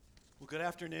Good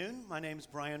afternoon. My name is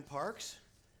Brian Parks.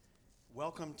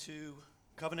 Welcome to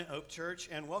Covenant Hope Church,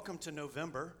 and welcome to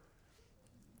November.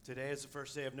 Today is the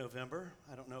first day of November.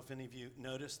 I don't know if any of you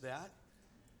noticed that,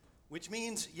 which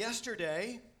means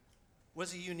yesterday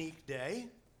was a unique day.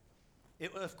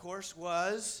 It, of course,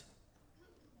 was...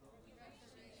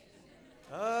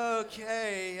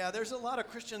 Okay, yeah, there's a lot of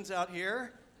Christians out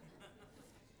here.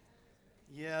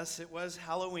 Yes, it was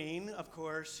Halloween, of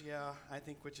course, yeah, I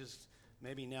think, which is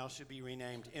maybe now should be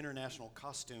renamed International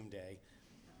Costume Day.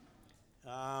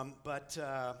 But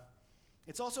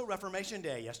it's also Reformation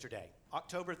Day yesterday,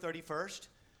 October 31st,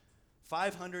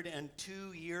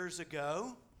 502 years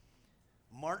ago.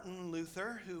 Martin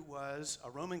Luther, who was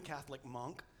a Roman Catholic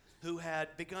monk, who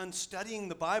had begun studying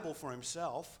the Bible for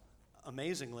himself,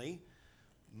 amazingly.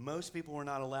 Most people were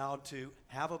not allowed to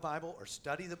have a Bible or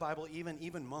study the Bible.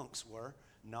 Even monks were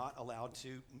not allowed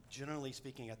to, generally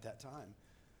speaking, at that time.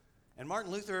 And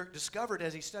Martin Luther discovered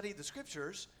as he studied the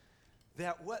scriptures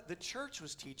that what the church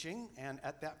was teaching, and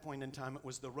at that point in time it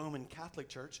was the Roman Catholic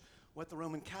Church, what the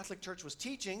Roman Catholic Church was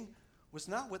teaching was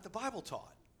not what the Bible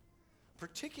taught,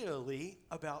 particularly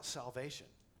about salvation,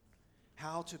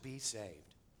 how to be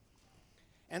saved.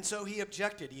 And so he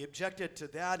objected. He objected to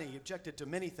that, and he objected to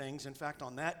many things. In fact,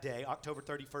 on that day, October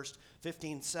 31st,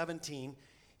 1517,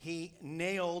 he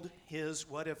nailed his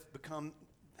what have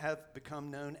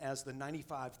become known as the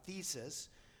 95 Theses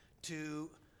to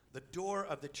the door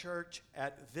of the church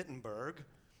at Wittenberg.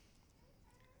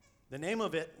 The name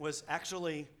of it was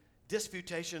actually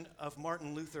Disputation of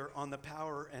Martin Luther on the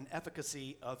Power and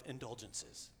Efficacy of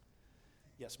Indulgences.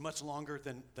 Yes, much longer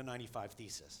than the 95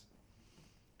 Theses.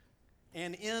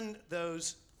 And in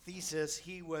those theses,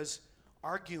 he was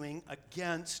arguing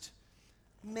against,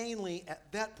 mainly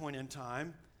at that point in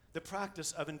time, the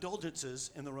practice of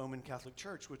indulgences in the Roman Catholic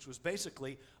Church, which was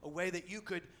basically a way that you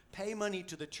could pay money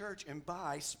to the church and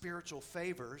buy spiritual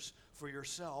favors for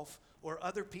yourself or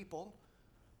other people,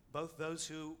 both those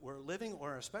who were living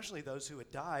or especially those who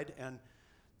had died, and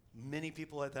many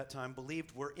people at that time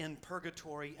believed were in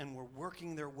purgatory and were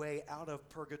working their way out of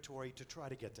purgatory to try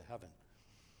to get to heaven.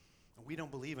 And we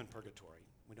don't believe in purgatory.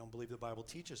 We don't believe the Bible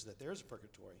teaches that there's a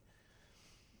purgatory.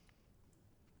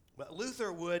 But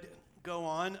Luther would go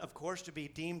on, of course, to be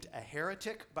deemed a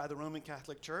heretic by the Roman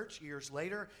Catholic Church. Years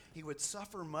later, he would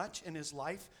suffer much in his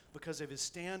life because of his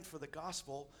stand for the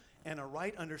gospel and a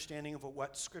right understanding of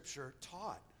what Scripture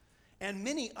taught. And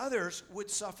many others would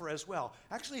suffer as well.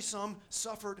 Actually, some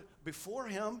suffered before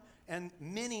him, and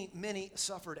many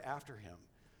suffered after him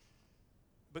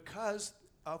because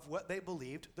of what they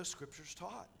believed the Scriptures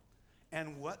taught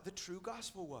and what the true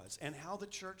gospel was and how the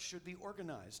church should be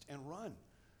organized and run.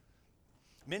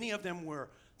 Many of them were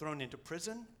thrown into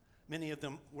prison. Many of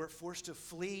them were forced to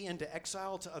flee into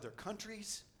exile to other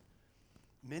countries.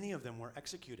 Many of them were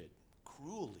executed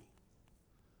cruelly,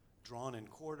 drawn and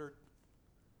quartered,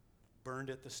 burned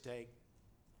at the stake.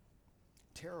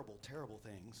 Terrible, terrible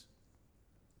things.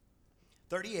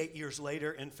 38 years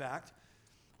later, in fact,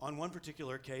 on one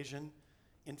particular occasion,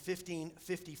 in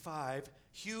 1555,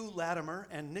 Hugh Latimer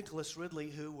and Nicholas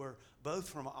Ridley, who were both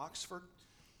from Oxford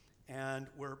and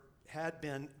had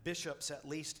been bishops at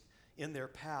least in their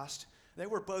past, they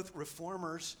were both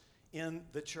reformers in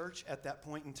the church at that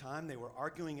point in time. They were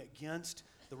arguing against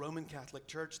the Roman Catholic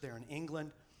Church there in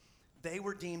England. They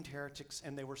were deemed heretics,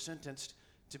 and they were sentenced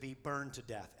to be burned to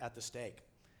death at the stake.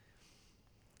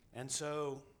 And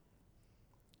so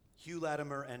Hugh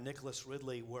Latimer and Nicholas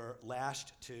Ridley were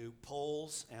lashed to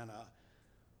poles, and a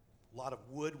lot of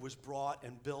wood was brought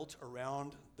and built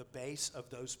around the base of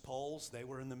those poles. They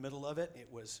were in the middle of it. It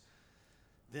was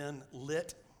then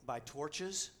lit by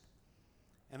torches.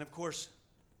 And of course,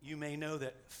 you may know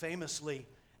that famously,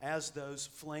 as those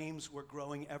flames were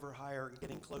growing ever higher and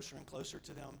getting closer and closer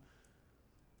to them,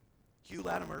 Hugh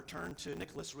Latimer turned to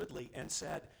Nicholas Ridley and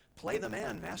said, "Play the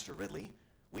man, Master Ridley.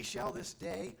 We shall this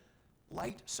day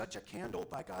light such a candle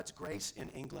by God's grace in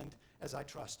England as I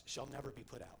trust shall never be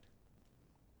put out."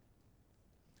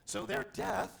 So their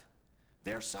death,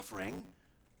 their suffering,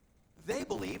 they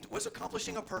believed was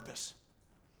accomplishing a purpose.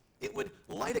 It would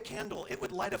light a candle, it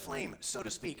would light a flame, so to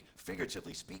speak,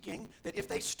 figuratively speaking, that if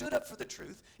they stood up for the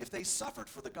truth, if they suffered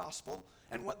for the gospel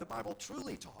and what the Bible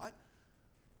truly taught,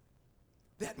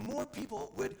 that more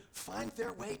people would find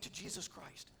their way to Jesus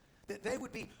Christ, that they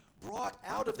would be brought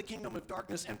out of the kingdom of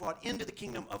darkness and brought into the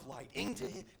kingdom of light, into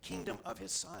the kingdom of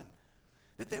his Son,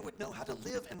 that they would know how to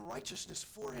live in righteousness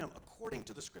for him according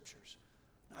to the Scriptures,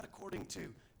 not according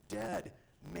to dead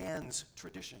man's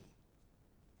tradition,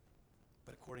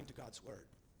 but according to God's word.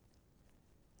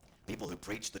 People who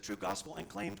preach the true gospel and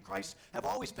claimed Christ have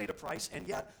always paid a price, and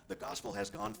yet the gospel has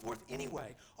gone forth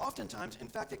anyway. Oftentimes, in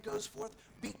fact, it goes forth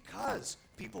because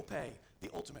people pay the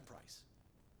ultimate price.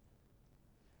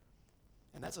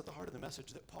 And that's at the heart of the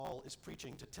message that Paul is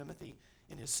preaching to Timothy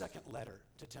in his second letter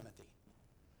to Timothy.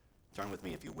 Turn with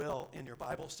me, if you will, in your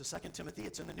Bibles to 2 Timothy.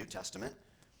 It's in the New Testament.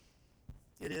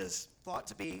 It is thought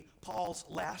to be Paul's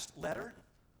last letter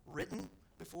written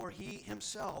before he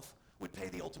himself would pay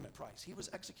the ultimate price. He was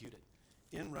executed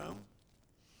in Rome.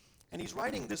 And he's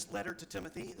writing this letter to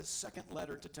Timothy, this second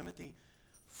letter to Timothy,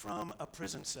 from a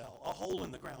prison cell, a hole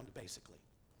in the ground, basically.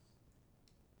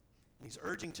 And he's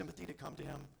urging Timothy to come to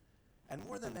him. And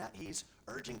more than that, he's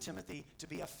urging Timothy to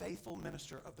be a faithful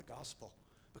minister of the gospel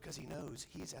because he knows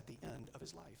he's at the end of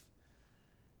his life.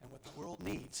 And what the world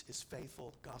needs is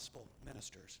faithful gospel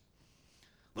ministers.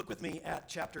 Look with me at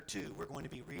chapter 2. We're going to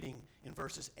be reading in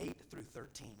verses 8 through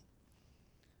 13.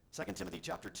 2 Timothy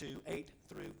chapter 2, 8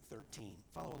 through 13.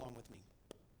 Follow along with me.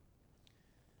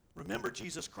 Remember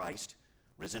Jesus Christ,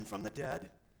 risen from the dead,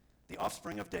 the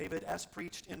offspring of David, as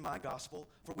preached in my gospel,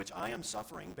 for which I am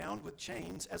suffering, bound with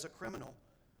chains as a criminal.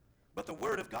 But the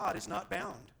word of God is not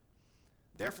bound.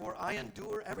 Therefore I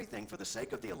endure everything for the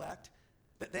sake of the elect,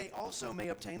 that they also may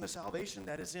obtain the salvation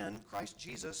that is in Christ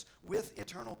Jesus with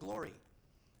eternal glory.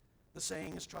 The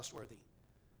saying is trustworthy.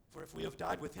 For if we have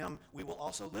died with him, we will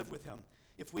also live with him.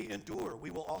 If we endure, we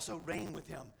will also reign with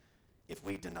him. If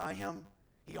we deny him,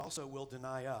 he also will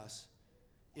deny us.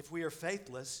 If we are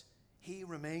faithless, he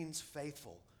remains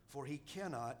faithful, for he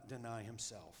cannot deny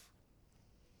himself.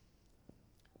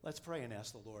 Let's pray and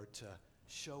ask the Lord to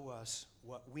show us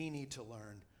what we need to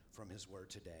learn from his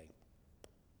word today.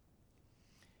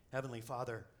 Heavenly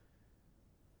Father,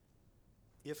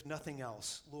 if nothing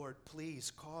else, Lord, please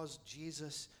cause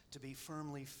Jesus to be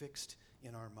firmly fixed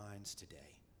in our minds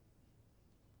today.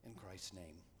 In Christ's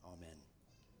name, amen.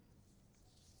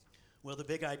 Well, the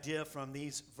big idea from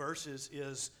these verses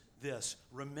is this: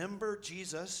 remember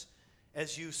Jesus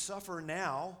as you suffer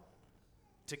now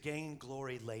to gain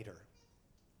glory later.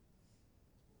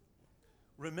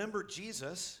 Remember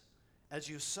Jesus as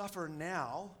you suffer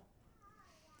now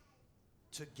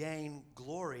to gain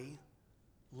glory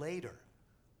later.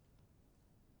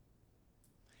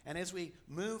 And as we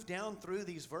move down through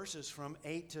these verses from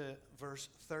 8 to verse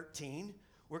 13,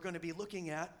 we're going to be looking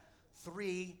at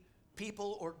three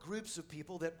people or groups of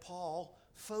people that Paul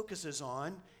focuses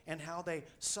on and how they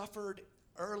suffered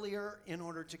earlier in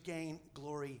order to gain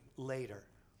glory later.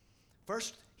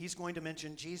 First, he's going to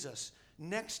mention Jesus.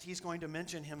 Next, he's going to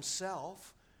mention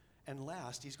himself. And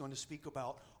last, he's going to speak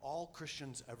about all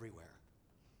Christians everywhere.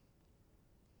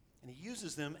 And he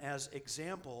uses them as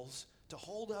examples to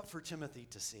hold up for Timothy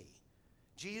to see.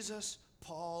 Jesus,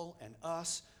 Paul, and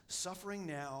us suffering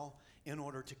now in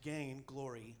order to gain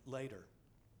glory later.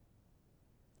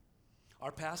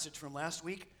 Our passage from last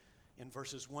week in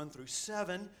verses 1 through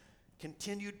 7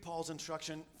 continued Paul's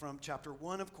instruction from chapter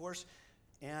 1, of course,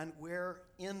 and where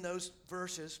in those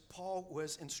verses Paul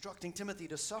was instructing Timothy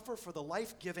to suffer for the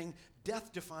life-giving,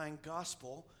 death-defying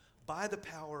gospel by the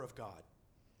power of God.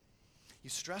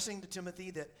 He's stressing to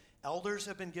Timothy that elders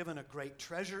have been given a great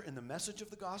treasure in the message of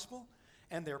the gospel,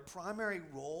 and their primary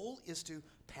role is to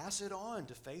pass it on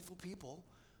to faithful people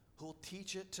who will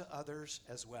teach it to others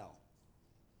as well.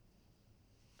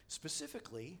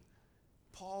 Specifically,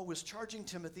 Paul was charging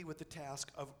Timothy with the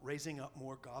task of raising up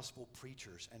more gospel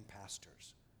preachers and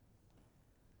pastors.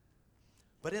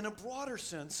 But in a broader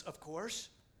sense, of course,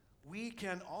 we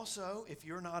can also, if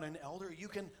you're not an elder, you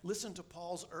can listen to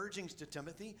Paul's urgings to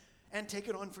Timothy and take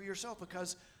it on for yourself,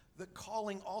 because the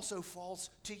calling also falls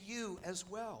to you as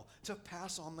well to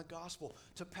pass on the gospel,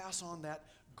 to pass on that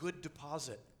good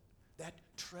deposit, that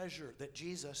treasure that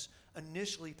Jesus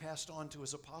initially passed on to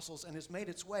his apostles and has made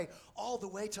its way all the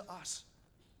way to us.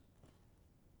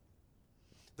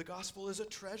 The gospel is a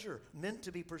treasure meant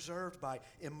to be preserved by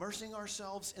immersing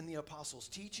ourselves in the apostles'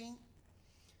 teaching,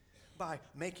 by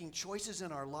making choices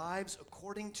in our lives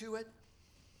according to it,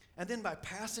 and then by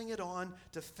passing it on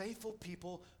to faithful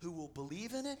people who will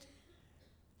believe in it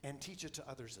and teach it to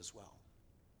others as well.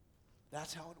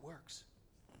 That's how it works.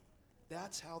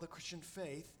 That's how the Christian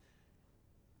faith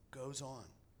goes on.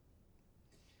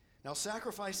 Now,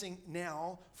 sacrificing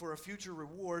now for a future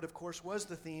reward, of course, was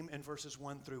the theme in verses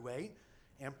 1 through 8.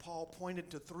 And Paul pointed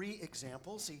to three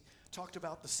examples. He talked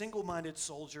about the single-minded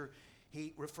soldier.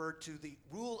 He referred to the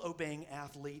rule-obeying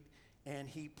athlete. And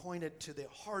he pointed to the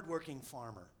hardworking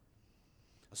farmer.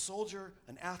 A soldier,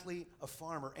 an athlete, a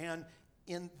farmer. And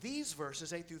in these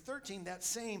verses, 8 through 13, that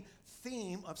same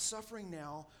theme of suffering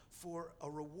now for a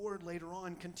reward later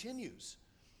on continues.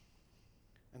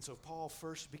 And so Paul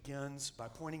first begins by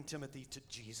pointing Timothy to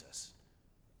Jesus,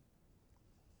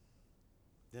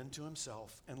 then to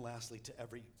himself, and lastly to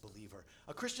every believer.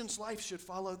 A Christian's life should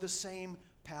follow the same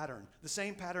pattern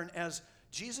as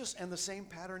Jesus and the same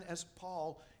pattern as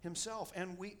Paul himself,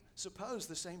 and we suppose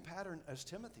the same pattern as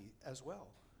Timothy as well.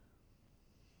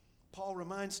 Paul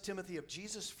reminds Timothy of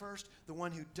Jesus first, the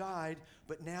one who died,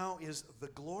 but now is the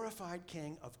glorified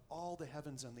King of all the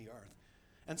heavens and the earth.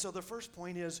 And so the first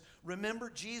point is, remember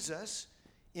Jesus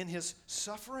in his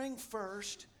suffering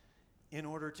first in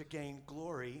order to gain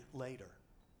glory later.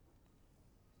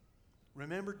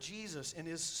 Remember Jesus in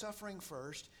his suffering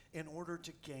first in order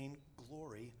to gain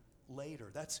glory later.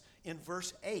 That's in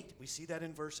verse 8. We see that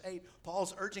in verse 8.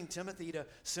 Paul's urging Timothy to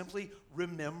simply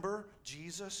remember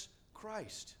Jesus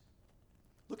Christ.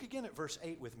 Look again at verse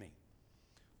 8 with me.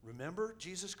 Remember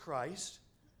Jesus Christ,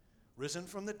 risen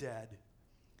from the dead,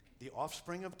 the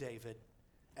offspring of David,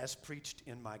 as preached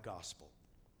in my gospel.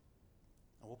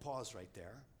 And we'll pause right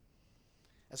there.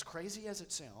 As crazy as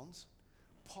it sounds,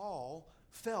 Paul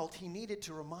felt he needed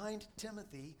to remind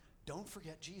Timothy, don't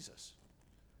forget Jesus.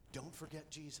 Don't forget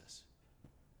Jesus.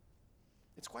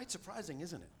 It's quite surprising,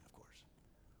 isn't it, of course?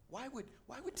 Why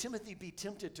would Timothy be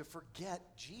tempted to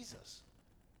forget Jesus?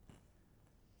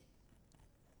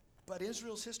 But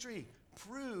Israel's history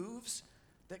proves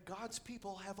that God's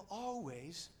people have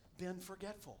always been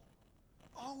forgetful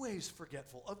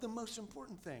of the most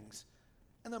important things.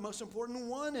 And the most important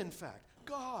one, in fact,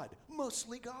 God,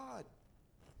 mostly God.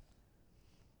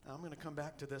 Now, I'm going to come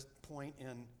back to this point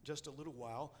in just a little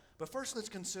while, but first let's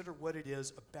consider what it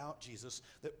is about Jesus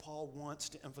that Paul wants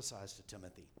to emphasize to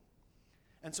Timothy.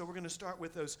 And so we're going to start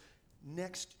with those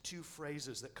next two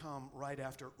phrases that come right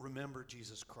after remember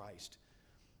Jesus Christ.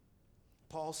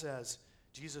 Paul says,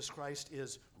 Jesus Christ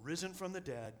is risen from the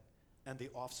dead and the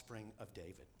offspring of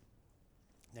David.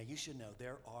 Now you should know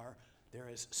there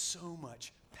is so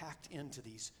much packed into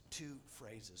these two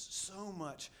phrases. So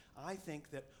much, I think,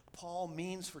 that Paul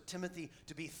means for Timothy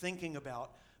to be thinking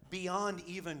about beyond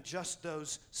even just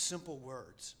those simple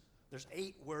words. There's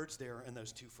 8 words there in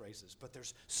those two phrases, but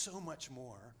there's so much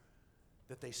more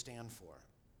that they stand for.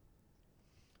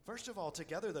 First of all,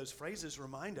 together those phrases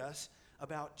remind us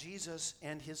about Jesus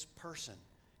and his person,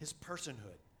 his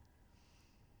personhood.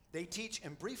 They teach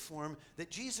in brief form that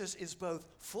Jesus is both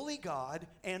fully God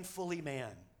and fully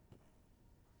man.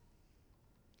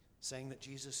 Saying that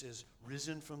Jesus is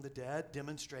risen from the dead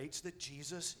demonstrates that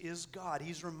Jesus is God.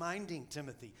 He's reminding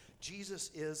Timothy, Jesus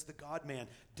is the God-man.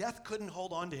 Death couldn't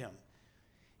hold on to him.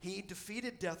 He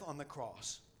defeated death on the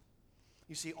cross.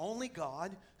 You see, only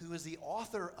God, who is the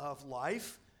author of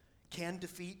life, can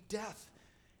defeat death.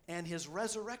 And his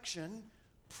resurrection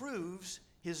proves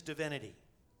his divinity.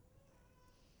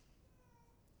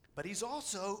 But he's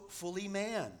also fully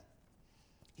man.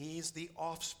 He's the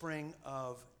offspring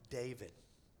of David.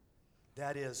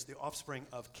 That is, the offspring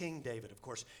of King David, of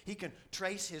course. He can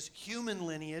trace his human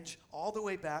lineage all the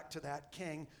way back to that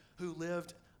king who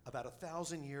lived about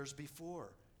 1,000 years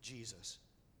before Jesus.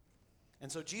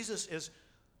 And so Jesus is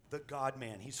the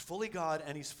God-man. He's fully God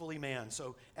and he's fully man.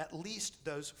 So at least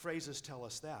those phrases tell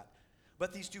us that.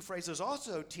 But these two phrases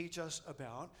also teach us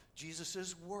about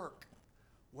Jesus' work,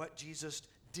 what Jesus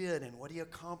did and what he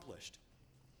accomplished.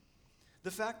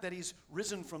 The fact that he's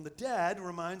risen from the dead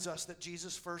reminds us that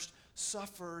Jesus first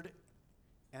suffered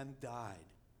and died.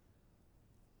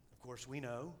 Of course, we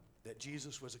know that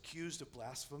Jesus was accused of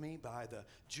blasphemy by the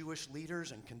Jewish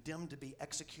leaders and condemned to be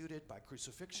executed by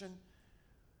crucifixion.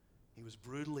 He was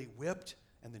brutally whipped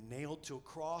and then nailed to a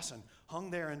cross and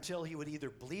hung there until he would either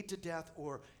bleed to death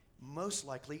or most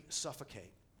likely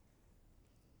suffocate.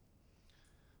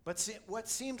 But what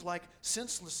seemed like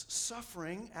senseless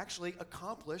suffering actually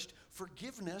accomplished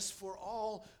forgiveness for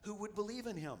all who would believe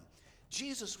in him.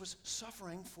 Jesus was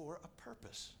suffering for a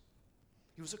purpose.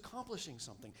 He was accomplishing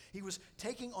something. He was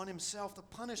taking on himself the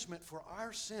punishment for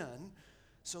our sin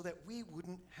so that we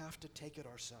wouldn't have to take it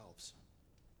ourselves.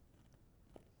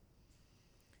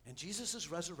 And Jesus'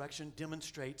 resurrection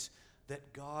demonstrates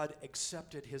that God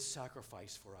accepted his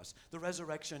sacrifice for us. The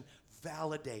resurrection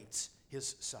validates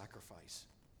his sacrifice.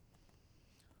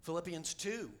 Philippians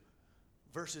 2,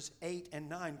 verses 8 and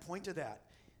 9 point to that.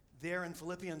 There in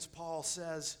Philippians, Paul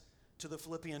says to the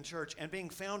Philippian church, and being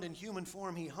found in human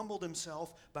form, he humbled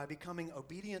himself by becoming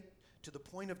obedient to the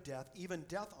point of death, even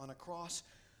death on a cross.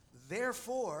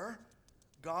 Therefore,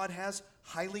 God has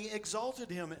highly exalted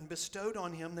him and bestowed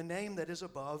on him the name that is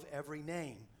above every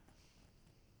name.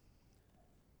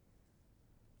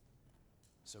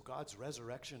 So God's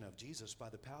resurrection of Jesus by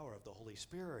the power of the Holy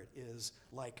Spirit is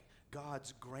like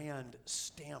God's grand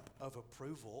stamp of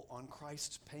approval on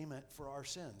Christ's payment for our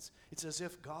sins. It's as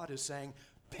if God is saying,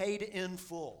 paid in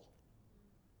full,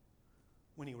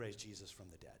 when he raised Jesus from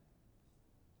the dead.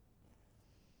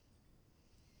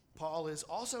 Paul is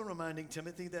also reminding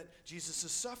Timothy that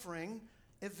Jesus' suffering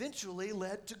eventually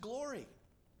led to glory.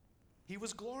 He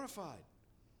was glorified.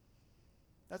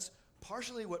 That's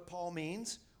partially what Paul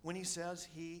means when he says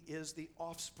he is the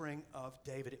offspring of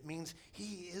David. It means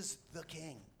he is the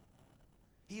king.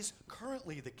 He's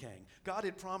currently the king. God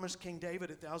had promised King David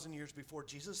 1,000 years before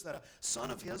Jesus that a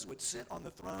son of his would sit on the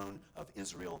throne of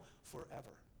Israel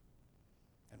forever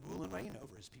and rule and reign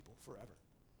over his people forever.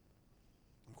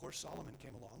 Of course, Solomon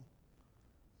came along,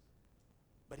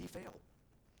 but he failed.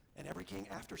 And every king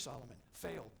after Solomon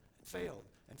failed and failed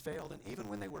and failed. And even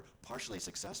when they were partially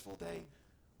successful, they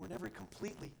were never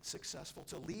completely successful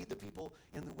to lead the people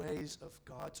in the ways of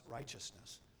God's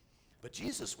righteousness. But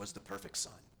Jesus was the perfect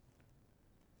son.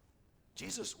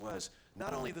 Jesus was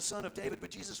not only the son of David, but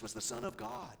Jesus was the son of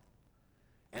God.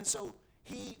 And so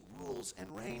he rules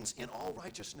and reigns in all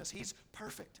righteousness. He's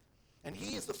perfect. And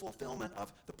he is the fulfillment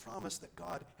of the promise that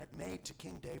God had made to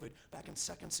King David back in 2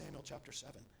 Samuel chapter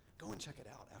 7. Go and check it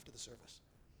out after the service.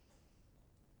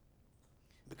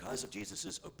 Because of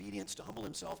Jesus' obedience to humble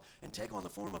himself and take on the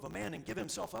form of a man and give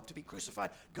himself up to be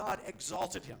crucified, God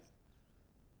exalted him.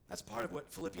 That's part of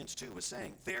what Philippians 2 was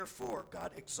saying. Therefore,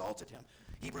 God exalted him.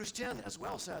 Hebrews 10 as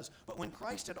well says, but when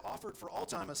Christ had offered for all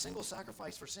time a single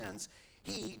sacrifice for sins,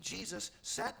 he, Jesus,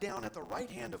 sat down at the right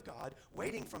hand of God,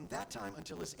 waiting from that time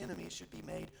until his enemies should be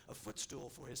made a footstool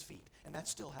for his feet. And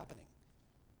that's still happening.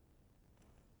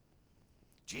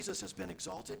 Jesus has been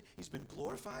exalted, he's been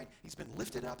glorified, he's been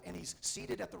lifted up, and he's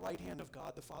seated at the right hand of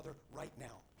God the Father right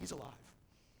now. He's alive.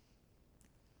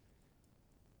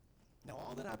 Now,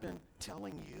 all that I've been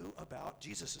telling you about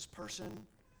Jesus' person,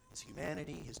 his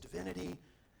humanity, his divinity,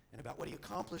 and about what he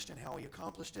accomplished and how he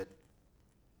accomplished it,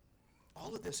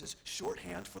 all of this is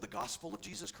shorthand for the gospel of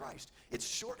Jesus Christ. It's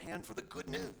shorthand for the good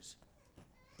news.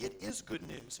 It is good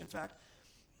news. In fact,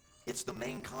 it's the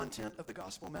main content of the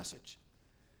gospel message.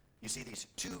 You see, these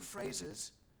two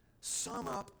phrases sum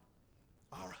up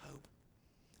our hope.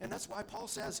 And that's why Paul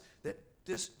says that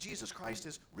this Jesus Christ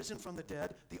is risen from the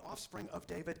dead, the offspring of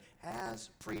David, as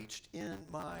preached in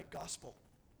my gospel.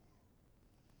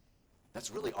 That's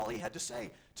really all he had to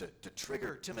say to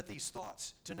trigger Timothy's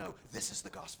thoughts, to know this is the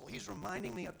gospel. He's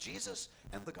reminding me of Jesus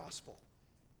and the gospel.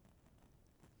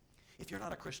 If you're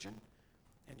not a Christian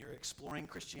and you're exploring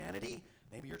Christianity,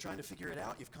 maybe you're trying to figure it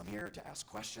out, you've come here to ask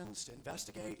questions, to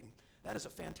investigate, and that is a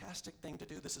fantastic thing to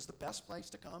do. This is the best place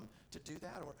to come to do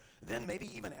that. Or then maybe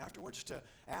even afterwards to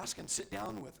ask and sit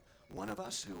down with one of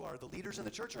us who are the leaders in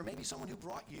the church, or maybe someone who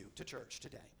brought you to church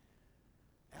today.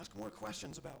 Ask more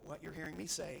questions about what you're hearing me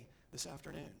say this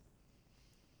afternoon.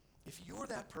 If you're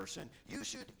that person, you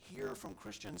should hear from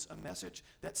Christians a message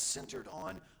that's centered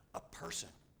on a person.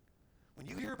 When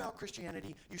you hear about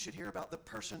Christianity, you should hear about the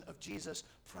person of Jesus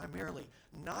primarily,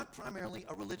 not primarily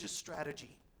a religious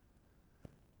strategy,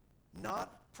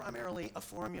 not primarily a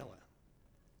formula.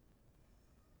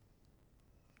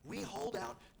 We hold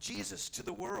out Jesus to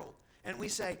the world, and we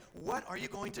say, what are you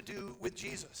going to do with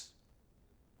Jesus?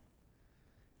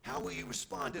 How will you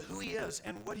respond to who he is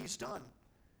and what he's done?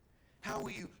 How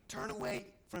will you turn away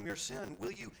from your sin?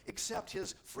 Will you accept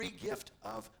his free gift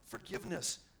of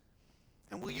forgiveness?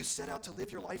 And will you set out to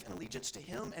live your life in allegiance to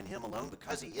him and him alone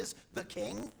because he is the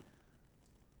king?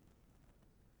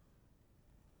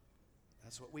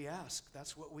 That's what we ask.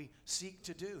 That's what we seek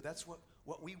to do. That's what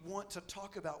we want to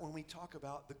talk about when we talk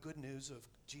about the good news of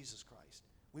Jesus Christ.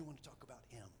 We want to talk about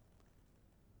him.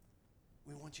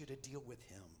 We want you to deal with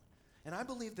him. And I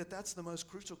believe that that's the most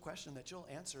crucial question that you'll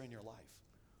answer in your life.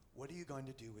 What are you going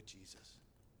to do with Jesus?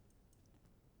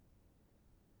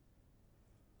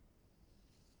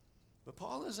 But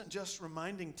Paul isn't just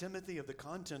reminding Timothy of the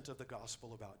content of the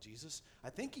gospel about Jesus.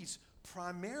 I think he's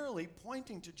primarily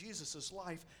pointing to Jesus'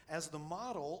 life as the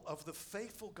model of the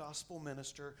faithful gospel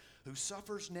minister who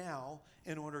suffers now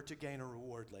in order to gain a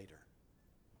reward later.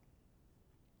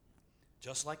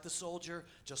 Just like the soldier,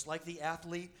 just like the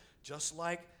athlete, just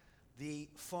like the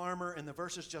farmer in the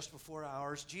verses just before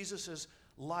ours, Jesus'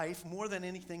 life, more than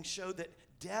anything, showed that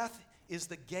death is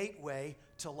the gateway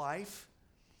to life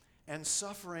and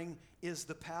suffering is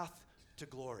the path to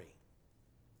glory.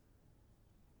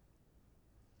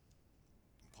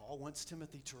 Paul wants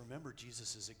Timothy to remember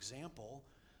Jesus' example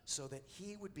so that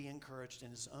he would be encouraged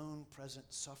in his own present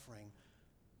suffering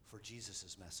for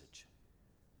Jesus' message.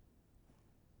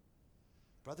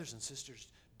 Brothers and sisters,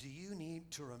 do you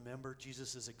need to remember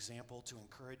Jesus' example to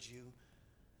encourage you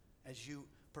as you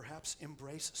perhaps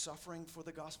embrace suffering for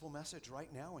the gospel message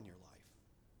right now in your life?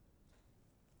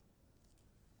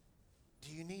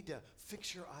 Do you need to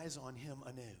fix your eyes on him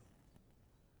anew?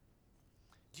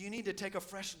 Do you need to take a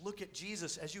fresh look at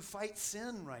Jesus as you fight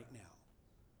sin right now?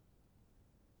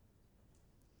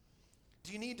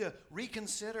 Do you need to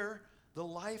reconsider the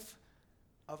life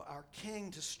of our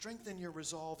King to strengthen your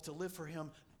resolve to live for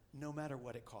him no matter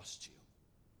what it costs you?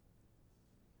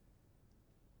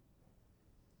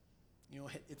 You know,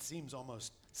 it seems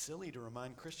almost silly to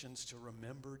remind Christians to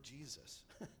remember Jesus.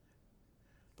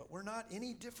 But we're not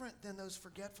any different than those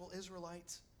forgetful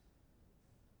Israelites.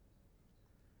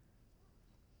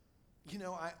 You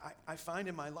know, I find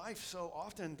in my life so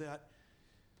often that,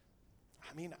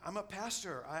 I'm a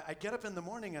pastor. I get up in the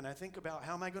morning and I think about,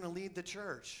 how am I going to lead the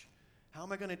church? How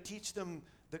am I going to teach them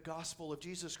the gospel of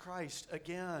Jesus Christ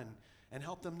again and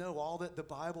help them know all that the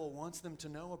Bible wants them to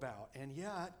know about? And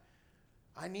yet,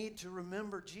 I need to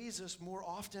remember Jesus more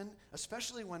often,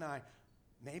 especially when I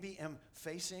maybe am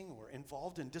facing or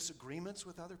involved in disagreements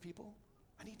with other people.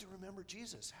 I need to remember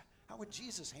Jesus. How would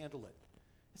Jesus handle it?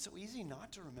 It's so easy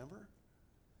not to remember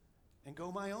and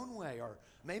go my own way. Or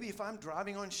maybe if I'm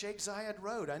driving on Sheikh Zayed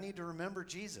Road, I need to remember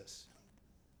Jesus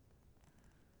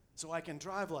so I can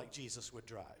drive like Jesus would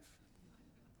drive.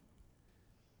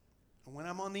 And when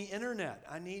I'm on the internet,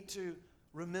 I need to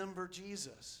remember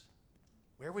Jesus.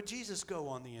 Where would Jesus go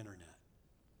on the internet?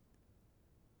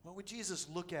 What would Jesus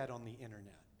look at on the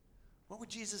internet? What would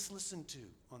Jesus listen to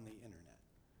on the internet?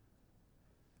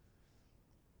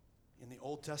 In the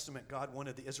Old Testament, God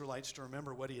wanted the Israelites to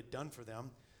remember what he had done for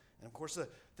them. And of course,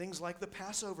 things like the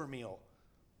Passover meal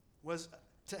was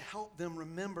to help them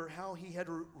remember how he had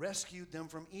rescued them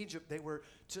from Egypt. They were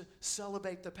to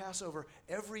celebrate the Passover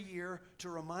every year to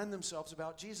remind themselves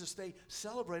about Jesus. They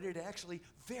celebrated it actually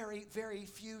very, very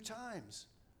few times.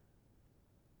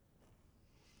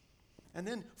 And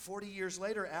then 40 years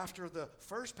later, after the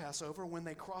first Passover, when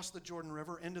they crossed the Jordan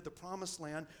River into the Promised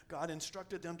Land, God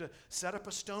instructed them to set up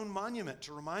a stone monument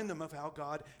to remind them of how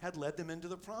God had led them into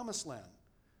the Promised Land.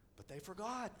 But they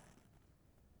forgot.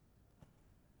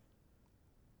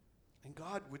 And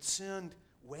God would send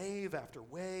wave after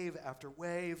wave after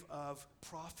wave of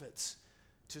prophets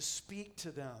to speak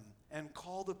to them and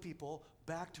call the people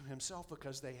back to himself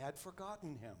because they had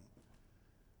forgotten him.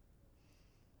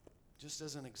 Just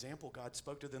as an example, God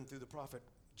spoke to them through the prophet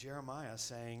Jeremiah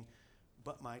saying,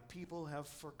 "But my people have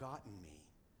forgotten me.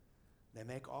 They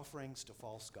make offerings to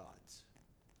false gods."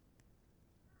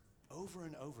 Over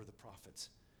and over the prophets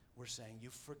were saying,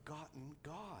 "You've forgotten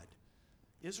God."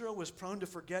 Israel was prone to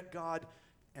forget God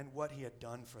and what he had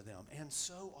done for them, and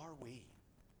so are we.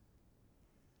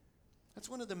 That's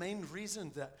one of the main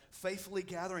reasons that faithfully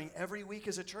gathering every week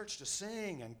as a church to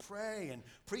sing and pray and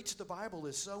preach the Bible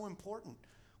is so important.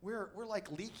 We're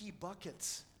like leaky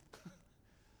buckets.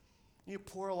 You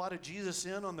pour a lot of Jesus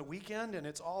in on the weekend and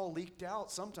it's all leaked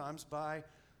out sometimes by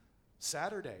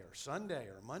Saturday or Sunday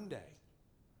or Monday.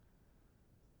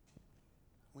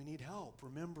 We need help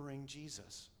remembering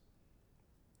Jesus,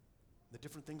 the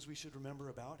different things we should remember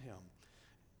about him.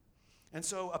 And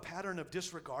so a pattern of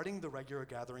disregarding the regular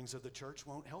gatherings of the church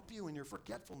won't help you in your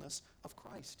forgetfulness of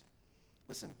Christ.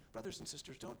 Listen, brothers and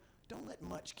sisters, don't let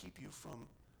much keep you from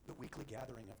the weekly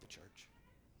gathering of the church.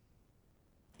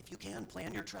 If you can,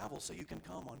 plan your travel so you can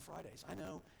come on Fridays. I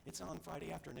know it's on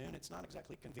Friday afternoon. It's not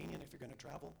exactly convenient if you're going to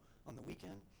travel on the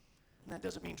weekend. And that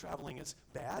doesn't mean traveling is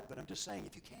bad, but I'm just saying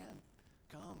if you can,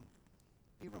 come.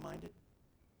 Be reminded.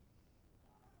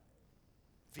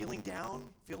 Feeling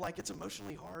down, feel like it's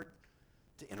emotionally hard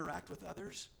to interact with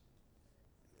others,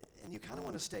 and you kind of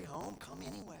want to stay home, come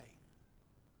anyway.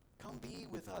 Come be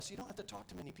with us. You don't have to talk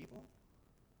to many people.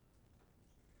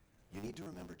 You need to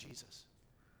remember Jesus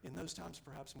in those times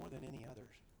perhaps more than any others.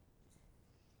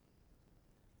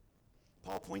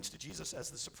 Paul points to Jesus as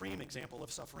the supreme example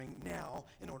of suffering now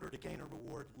in order to gain a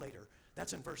reward later.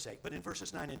 That's in verse 8. But in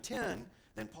verses 9 and 10,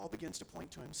 then Paul begins to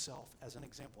point to himself as an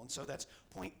example. And so that's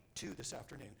point 2 this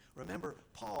afternoon. Remember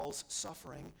Paul's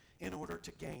suffering in order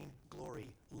to gain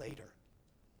glory later.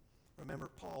 Remember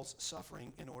Paul's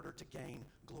suffering in order to gain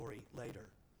glory later.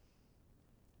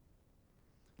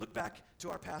 Look back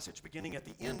to our passage beginning at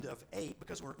the end of 8,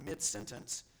 because we're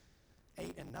mid-sentence,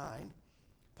 8 and 9.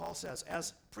 Paul says,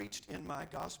 "As preached in my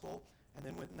gospel," and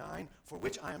then with 9, "for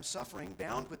which I am suffering,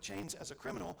 bound with chains as a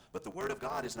criminal, but the word of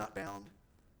God is not bound.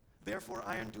 Therefore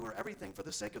I endure everything for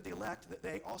the sake of the elect, that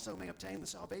they also may obtain the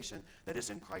salvation that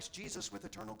is in Christ Jesus with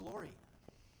eternal glory."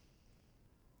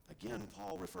 Again,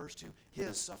 Paul refers to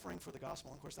his suffering for the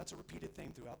gospel. And of course, that's a repeated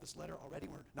theme throughout this letter already.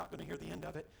 We're not going to hear the end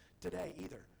of it today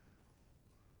either.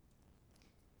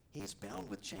 He's bound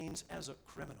with chains as a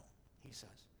criminal, he says.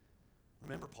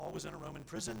 Remember, Paul was in a Roman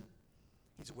prison.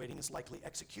 He's awaiting his likely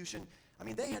execution. I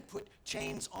mean, they had put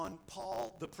chains on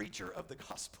Paul, the preacher of the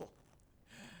gospel.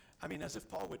 I mean, as if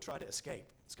Paul would try to escape.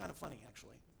 It's kind of funny,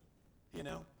 actually. You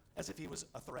know, as if he was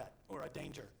a threat or a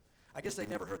danger. I guess they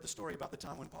never heard the story about the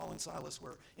time when Paul and Silas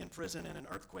were in prison and an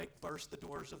earthquake burst the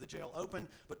doors of the jail open,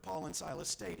 but Paul and Silas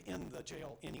stayed in the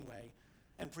jail anyway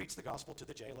and preached the gospel to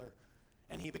the jailer,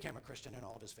 and he became a Christian and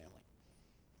all of his family.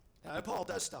 Now, Paul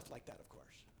does stuff like that, of course.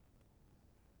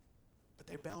 But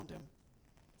they bound him.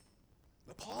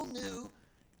 But Paul knew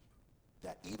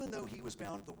that even though he was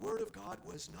bound, the word of God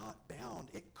was not bound.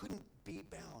 It couldn't be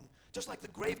bound. Just like the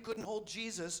grave couldn't hold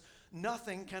Jesus,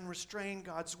 nothing can restrain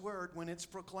God's word when it's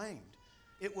proclaimed.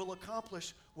 It will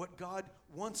accomplish what God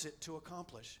wants it to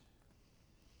accomplish.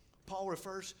 Paul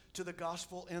refers to the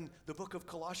gospel in the book of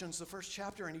Colossians, the first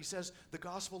chapter, and he says the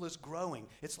gospel is growing.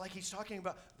 It's like he's talking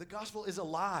about the gospel is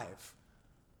alive.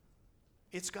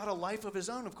 It's got a life of his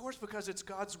own, of course, because it's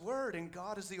God's word, and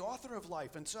God is the author of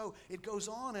life. And so it goes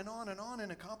on and on and on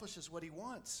and accomplishes what he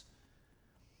wants.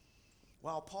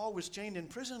 While Paul was chained in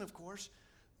prison, of course,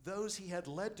 those he had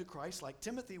led to Christ, like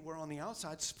Timothy, were on the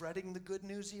outside spreading the good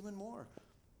news even more.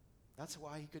 That's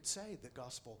why he could say the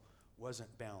gospel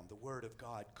wasn't bound. The word of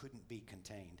God couldn't be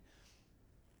contained.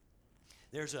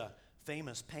 There's a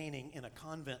famous painting in a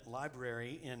convent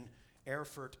library in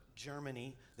Erfurt,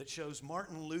 Germany, that shows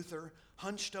Martin Luther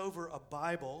hunched over a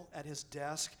Bible at his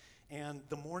desk, and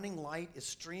the morning light is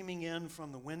streaming in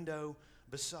from the window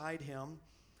beside him,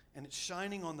 and it's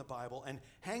shining on the Bible, and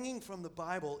hanging from the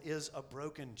Bible is a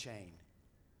broken chain.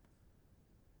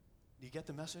 Do you get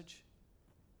the message?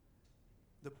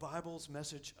 The Bible's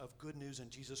message of good news in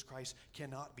Jesus Christ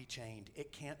cannot be chained.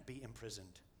 It can't be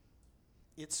imprisoned.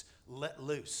 It's let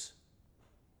loose.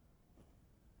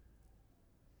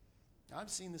 I've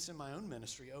seen this in my own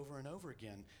ministry over and over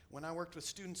again. When I worked with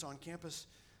students on campus,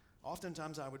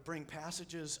 oftentimes I would bring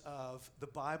passages of the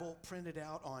Bible printed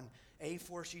out on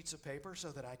A4 sheets of paper so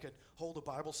that I could hold a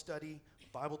Bible study,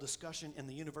 Bible discussion in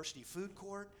the university food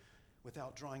court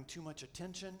without drawing too much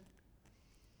attention.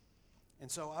 And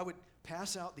so I would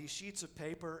pass out these sheets of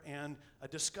paper, and a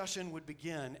discussion would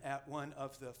begin at one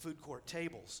of the food court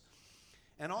tables.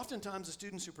 And oftentimes the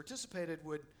students who participated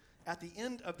would, at the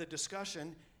end of the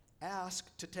discussion,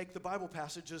 ask to take the Bible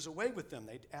passages away with them.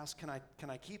 They'd ask, can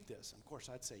I keep this? And of course,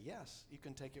 I'd say, yes, you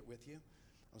can take it with you.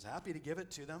 I was happy to give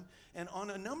it to them. And on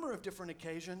a number of different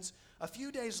occasions, a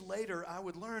few days later, I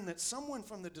would learn that someone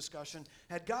from the discussion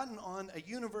had gotten on a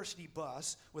university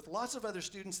bus with lots of other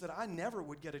students that I never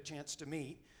would get a chance to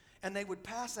meet, and they would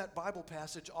pass that Bible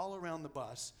passage all around the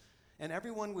bus, and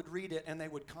everyone would read it, and they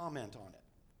would comment on it.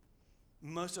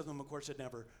 Most of them, of course, had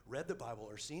never read the Bible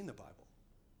or seen the Bible.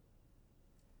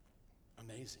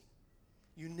 Amazing.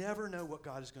 You never know what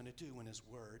God is going to do when his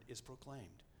word is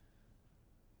proclaimed.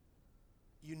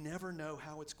 You never know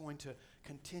how it's going to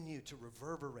continue to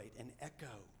reverberate and echo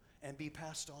and be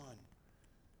passed on.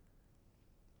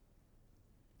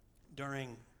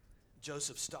 During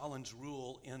Joseph Stalin's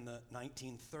rule in the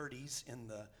 1930s in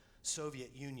the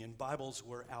Soviet Union, Bibles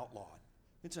were outlawed.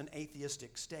 It's an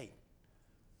atheistic state.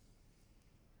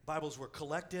 Bibles were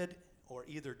collected or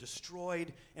either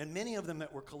destroyed, and many of them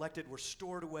that were collected were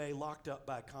stored away, locked up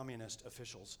by communist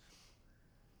officials.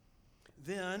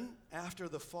 Then, after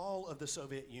the fall of the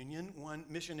Soviet Union, one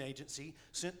mission agency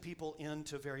sent people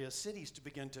into various cities to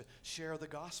begin to share the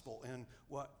gospel in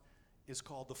what is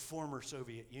called the former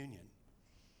Soviet Union.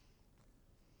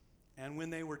 And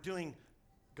when they were doing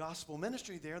gospel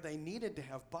ministry there, they needed to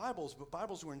have Bibles, but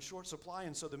Bibles were in short supply,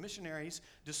 and so the missionaries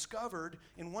discovered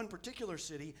in one particular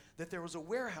city that there was a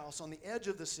warehouse on the edge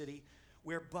of the city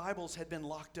where Bibles had been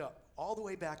locked up all the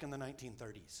way back in the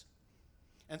 1930s.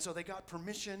 And so they got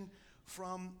permission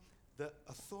from the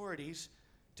authorities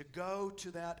to go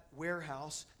to that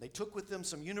warehouse. They took with them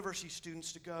some university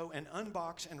students to go and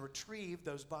unbox and retrieve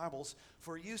those Bibles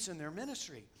for use in their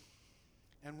ministry.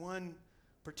 And one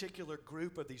particular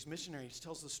group of these missionaries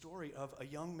tells the story of a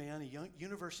young man, a young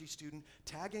university student,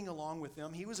 tagging along with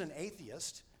them. He was an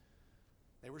atheist.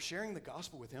 They were sharing the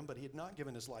gospel with him, but he had not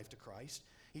given his life to Christ.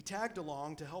 He tagged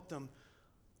along to help them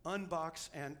unbox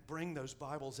and bring those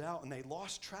Bibles out, and they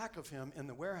lost track of him in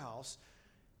the warehouse.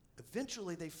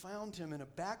 Eventually, they found him in a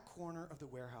back corner of the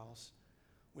warehouse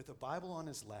with a Bible on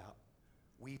his lap,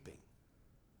 weeping.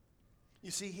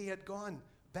 You see, he had gone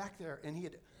back there, and he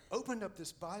had opened up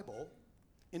this Bible,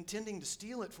 intending to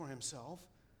steal it for himself,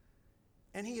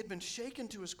 and he had been shaken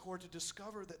to his core to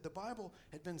discover that the Bible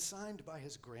had been signed by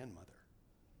his grandmother.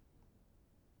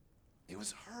 It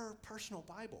was her personal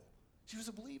Bible. She was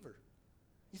a believer.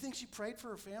 You think she prayed for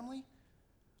her family?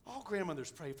 All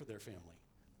grandmothers pray for their family.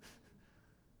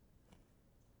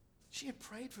 She had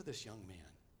prayed for this young man.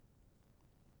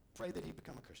 Pray that he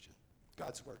become a Christian.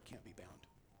 God's word can't be bound,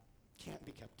 can't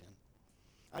be kept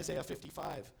in. Isaiah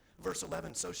 55, verse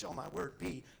 11, so shall my word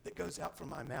be that goes out from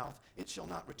my mouth. It shall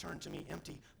not return to me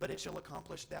empty, but it shall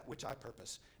accomplish that which I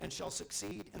purpose, and shall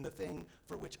succeed in the thing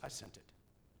for which I sent it.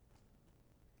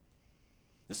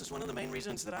 This is one of the main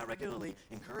reasons that I regularly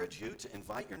encourage you to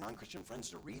invite your non-Christian friends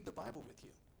to read the Bible with you.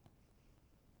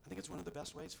 I think it's one of the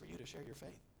best ways for you to share your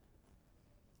faith.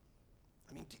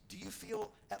 I mean, do you feel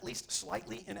at least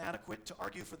slightly inadequate to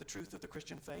argue for the truth of the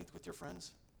Christian faith with your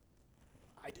friends?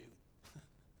 I do.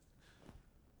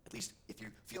 At least if you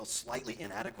feel slightly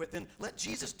inadequate, then let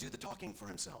Jesus do the talking for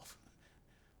himself.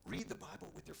 Read the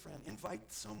Bible with your friend. Invite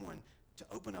someone to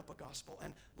open up a gospel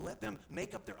and let them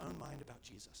make up their own mind about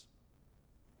Jesus.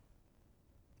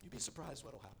 You'd be surprised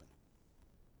what will happen.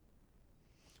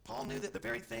 Paul knew that the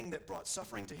very thing that brought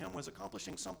suffering to him was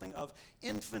accomplishing something of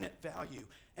infinite value.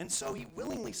 And so he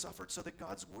willingly suffered so that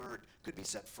God's word could be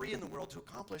set free in the world to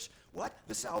accomplish what?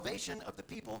 The salvation of the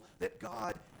people that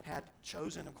God had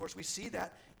chosen. Of course, we see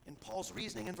that in Paul's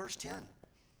reasoning in verse 10.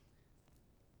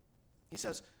 He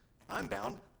says, I'm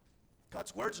bound,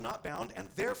 God's word's not bound, and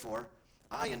therefore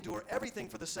I endure everything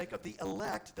for the sake of the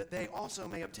elect, that they also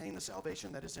may obtain the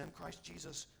salvation that is in Christ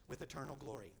Jesus with eternal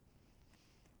glory.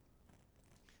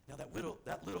 Now that little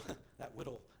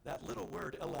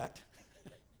word, elect,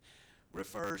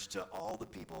 refers to all the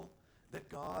people that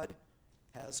God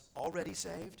has already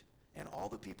saved and all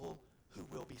the people who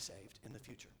will be saved in the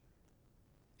future.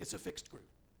 It's a fixed group.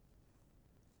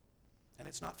 And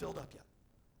it's not filled up yet.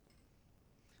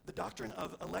 The doctrine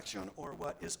of election, or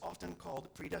what is often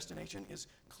called predestination, is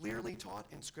clearly taught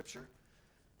in Scripture.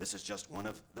 This is just one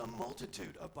of the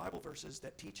multitude of Bible verses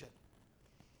that teach it.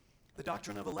 The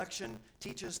doctrine of election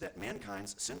teaches that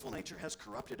mankind's sinful nature has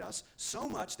corrupted us so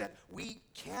much that we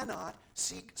cannot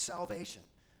seek salvation.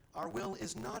 Our will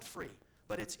is not free,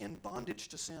 but it's in bondage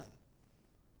to sin.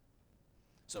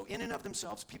 So in and of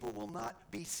themselves, people will not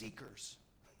be seekers.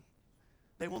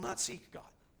 They will not seek God.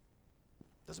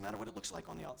 Doesn't matter what it looks like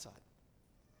on the outside.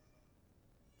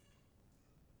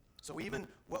 So even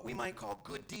what we might call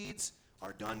good deeds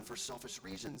are done for selfish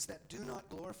reasons that do not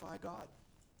glorify God.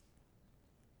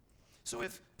 So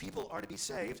if people are to be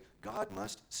saved, God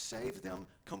must save them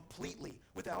completely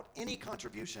without any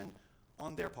contribution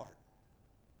on their part.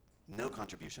 No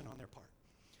contribution on their part.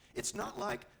 It's not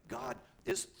like God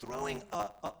is throwing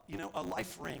a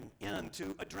life ring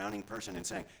into a drowning person and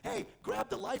saying, hey, grab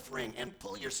the life ring and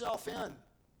pull yourself in.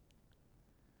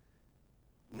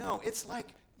 No, it's like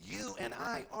you and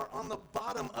I are on the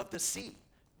bottom of the sea,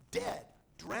 dead,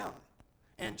 drowned.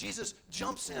 And Jesus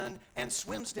jumps in and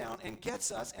swims down and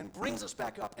gets us and brings us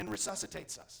back up and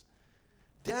resuscitates us.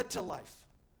 Dead to life.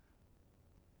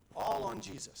 All on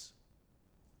Jesus.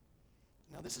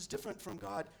 Now this is different from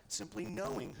God simply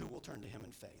knowing who will turn to him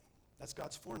in faith. That's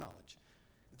God's foreknowledge.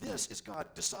 This is God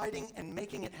deciding and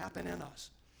making it happen in us.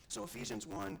 So Ephesians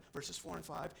 1, verses 4 and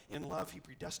 5, in love he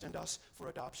predestined us for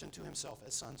adoption to himself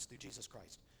as sons through Jesus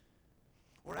Christ.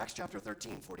 Or Acts chapter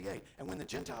 13, 48, and when the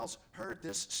Gentiles heard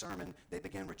this sermon, they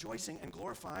began rejoicing and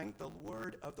glorifying the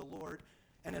word of the Lord,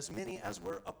 and as many as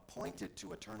were appointed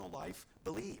to eternal life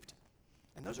believed.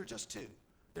 And those are just two.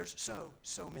 There's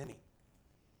so many.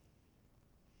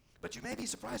 But you may be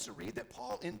surprised to read that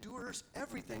Paul endures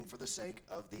everything for the sake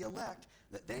of the elect,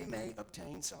 that they may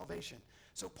obtain salvation.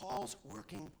 So Paul's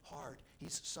working hard.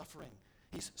 He's suffering.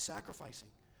 He's sacrificing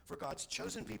for God's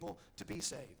chosen people to be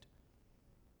saved.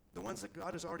 The ones that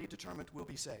God has already determined will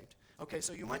be saved. Okay,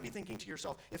 so you might be thinking to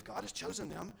yourself, if God has chosen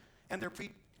them and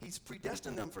he's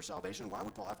predestined them for salvation, why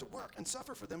would Paul have to work and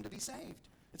suffer for them to be saved?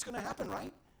 It's going to happen,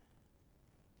 right?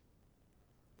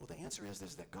 Well, the answer is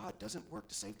that God doesn't work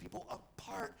to save people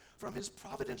apart from his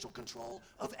providential control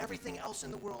of everything else in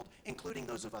the world, including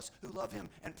those of us who love him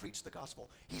and preach the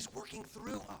gospel. He's working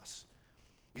through us.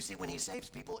 You see, when he saves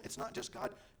people, it's not just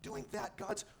God doing that.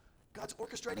 God's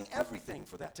orchestrating everything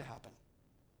for that to happen.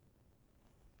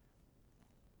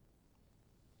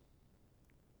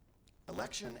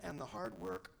 Election and the hard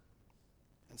work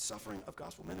and suffering of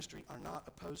gospel ministry are not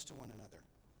opposed to one another.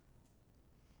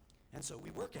 And so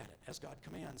we work at it as God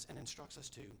commands and instructs us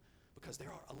to, because there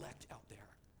are elect out there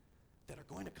that are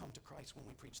going to come to Christ when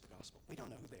we preach the gospel. We don't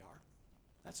know who they are.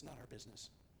 That's not our business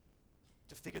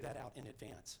to figure that out in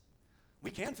advance.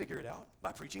 We can figure it out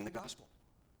by preaching the gospel.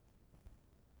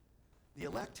 The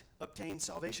elect obtain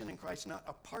salvation in Christ not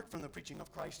apart from the preaching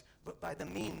of Christ, but by the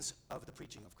means of the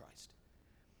preaching of Christ.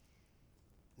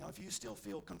 Now, if you still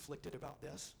feel conflicted about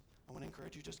this, I want to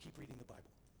encourage you, just keep reading the Bible.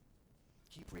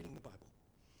 Keep reading the Bible.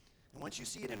 And once you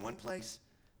see it in one place,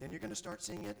 then you're going to start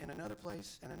seeing it in another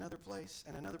place, and another place,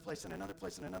 and another place, and another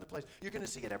place, and another place. You're going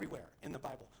to see it everywhere in the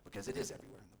Bible, because it is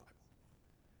everywhere in the Bible.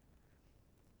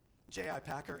 J.I.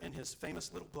 Packer, in his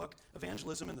famous little book,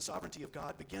 Evangelism and the Sovereignty of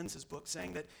God, begins his book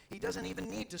saying that he doesn't even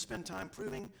need to spend time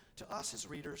proving to us, his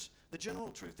readers, the general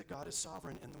truth that God is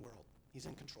sovereign in the world. He's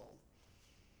in control.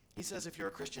 He says if you're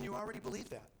a Christian, you already believe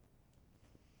that.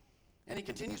 And he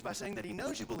continues by saying that he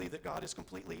knows you believe that God is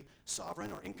completely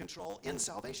sovereign or in control in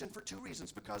salvation for two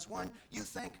reasons. Because one, you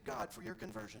thank God for your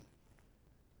conversion.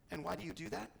 And why do you do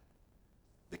that?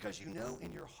 Because you know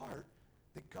in your heart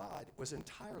that God was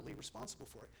entirely responsible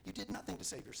for it. You did nothing to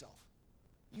save yourself.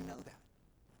 You know that.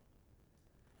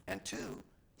 And two,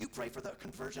 you pray for the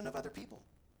conversion of other people.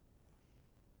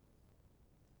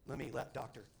 Let me let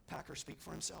Dr. Packer speak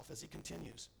for himself as he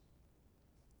continues.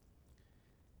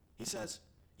 He says,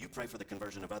 you pray for the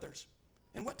conversion of others.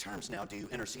 In what terms now do you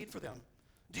intercede for them?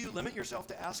 Do you limit yourself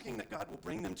to asking that God will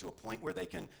bring them to a point where they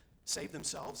can save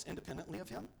themselves independently of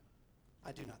him?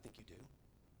 I do not think you do.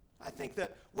 I think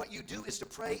that what you do is to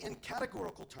pray in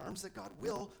categorical terms that God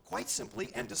will, quite simply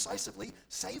and decisively,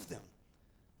 save them.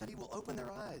 That he will open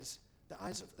their eyes, the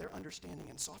eyes of their understanding,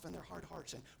 and soften their hard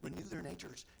hearts, and renew their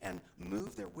natures, and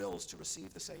move their wills to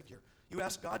receive the Savior. You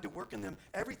ask God to work in them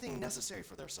everything necessary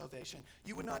for their salvation.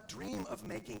 You would not dream of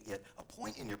making it a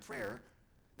point in your prayer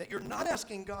that you're not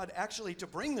asking God actually to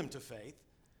bring them to faith,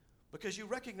 because you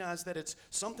recognize that it's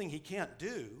something he can't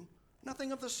do.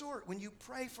 Nothing of the sort. When you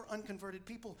pray for unconverted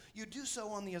people, you do so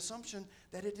on the assumption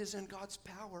that it is in God's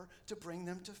power to bring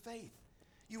them to faith.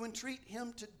 You entreat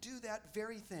him to do that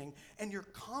very thing, and your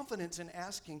confidence in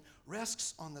asking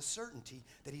rests on the certainty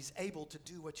that he's able to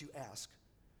do what you ask.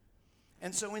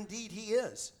 And so indeed he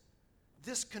is.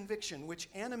 This conviction which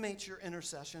animates your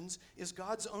intercessions is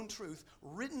God's own truth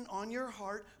written on your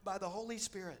heart by the Holy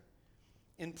Spirit.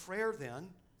 In prayer then,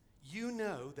 you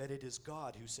know that it is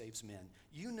God who saves men.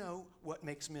 You know what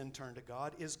makes men turn to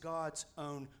God is God's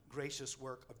own gracious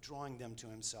work of drawing them to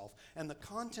himself. And the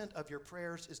content of your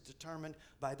prayers is determined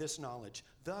by this knowledge.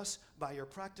 Thus, by your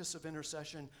practice of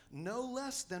intercession, no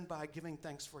less than by giving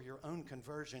thanks for your own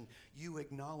conversion, you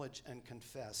acknowledge and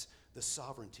confess the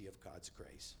sovereignty of God's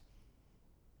grace.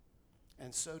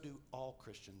 And so do all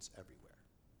Christians everywhere.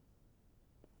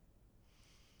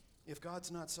 If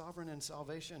God's not sovereign in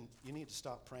salvation, you need to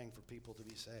stop praying for people to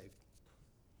be saved.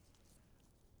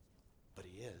 But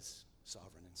he is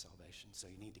sovereign in salvation, so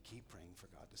you need to keep praying for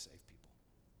God to save people,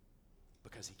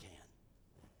 because he can.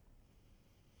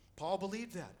 Paul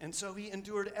believed that, and so he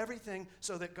endured everything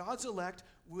so that God's elect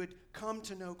would come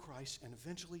to know Christ and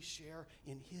eventually share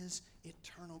in his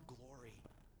eternal glory.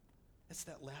 It's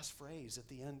that last phrase at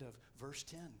the end of verse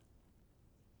 10.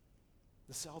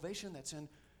 The salvation that's in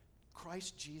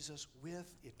Christ Jesus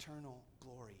with eternal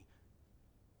glory.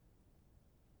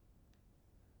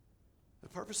 The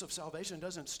purpose of salvation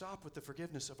doesn't stop with the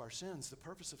forgiveness of our sins. The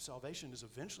purpose of salvation is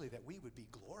eventually that we would be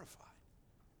glorified.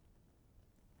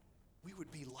 We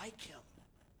would be like him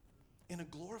in a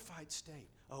glorified state.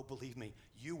 Oh, believe me,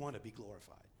 you want to be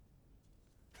glorified.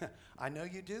 I know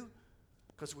you do,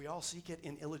 because we all seek it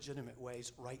in illegitimate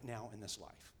ways right now in this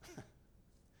life.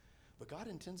 But God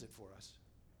intends it for us.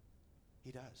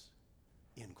 He does.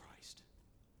 In Christ.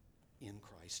 In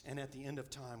Christ. And at the end of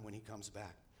time when he comes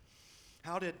back.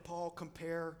 How did Paul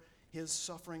compare his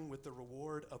suffering with the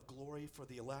reward of glory for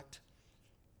the elect?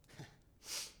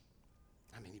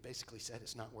 He basically said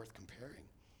it's not worth comparing.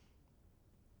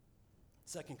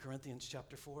 2 Corinthians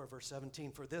chapter 4, verse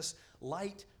 17. For this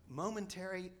light,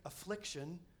 momentary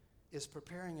affliction is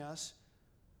preparing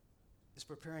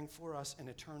for us an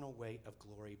eternal weight of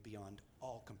glory beyond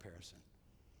all comparison.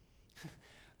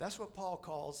 That's what Paul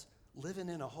calls living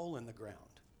in a hole in the ground.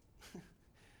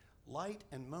 Light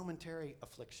and momentary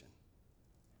affliction.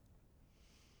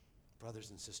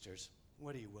 Brothers and sisters,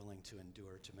 what are you willing to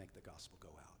endure to make the gospel go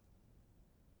out?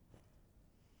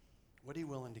 What are you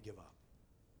willing to give up?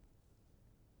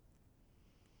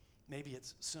 Maybe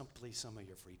it's simply some of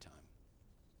your free time.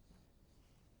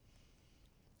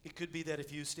 It could be that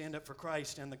if you stand up for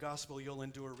Christ and the gospel, you'll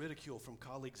endure ridicule from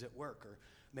colleagues at work, or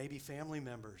maybe family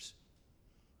members.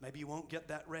 Maybe you won't get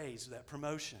that raise, that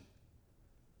promotion.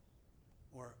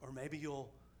 Or maybe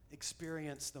you'll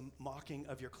experience the mocking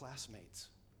of your classmates.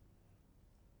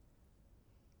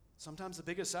 Sometimes the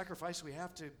biggest sacrifice we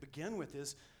have to begin with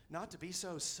is not to be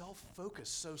so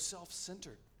self-focused, so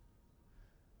self-centered.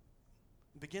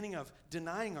 The beginning of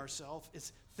denying ourselves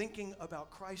is thinking about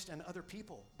Christ and other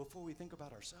people before we think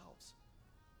about ourselves.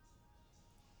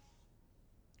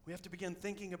 We have to begin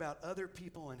thinking about other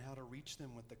people and how to reach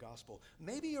them with the gospel.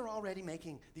 Maybe you're already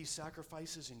making these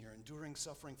sacrifices and you're enduring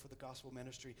suffering for the gospel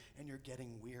ministry and you're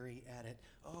getting weary at it.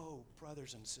 Oh,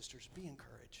 brothers and sisters, be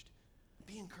encouraged.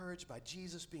 Be encouraged by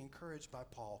Jesus. Be encouraged by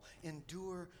Paul.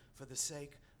 Endure for the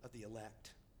sake of the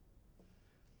elect.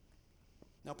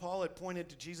 Now, Paul had pointed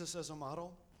to Jesus as a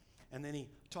model, and then he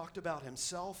talked about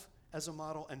himself as a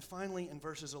model. And finally, in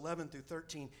verses 11 through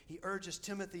 13, he urges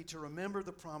Timothy to remember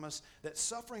the promise that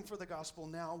suffering for the gospel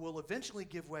now will eventually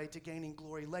give way to gaining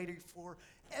glory later for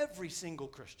every single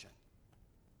Christian.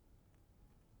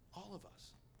 All of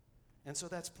us. And so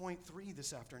that's point 3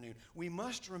 this afternoon. We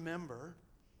must remember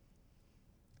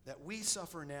that we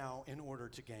suffer now in order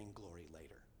to gain glory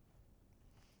later.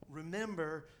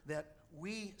 Remember that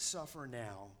we suffer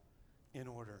now in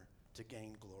order to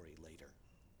gain glory later.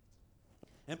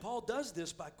 And Paul does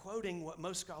this by quoting what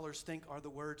most scholars think are the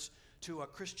words to a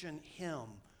Christian hymn,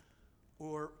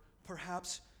 or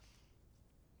perhaps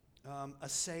a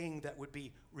saying that would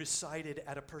be recited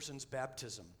at a person's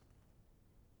baptism.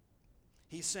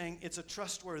 He's saying it's a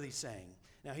trustworthy saying.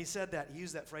 Now, he said that, he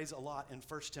used that phrase a lot in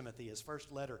 1 Timothy, his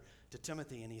first letter to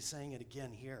Timothy, and he's saying it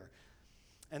again here.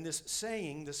 And this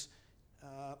saying,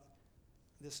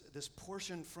 this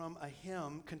portion from a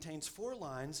hymn contains 4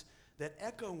 lines that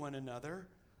echo one another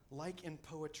like in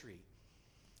poetry.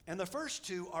 And the first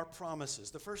 2 are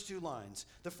promises, the first 2 lines.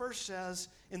 The first says,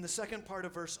 in the second part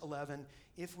of verse 11,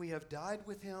 if we have died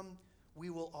with him, we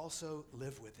will also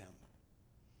live with him.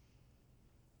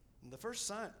 And the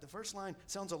first line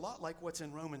sounds a lot like what's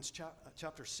in Romans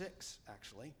chapter 6,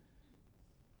 actually.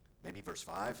 Maybe verse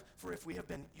 5, for if we have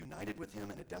been united with him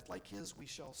in a death like his, we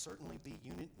shall certainly be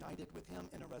united with him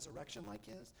in a resurrection like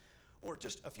his. Or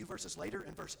just a few verses later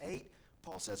in verse 8,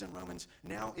 Paul says in Romans,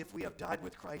 now if we have died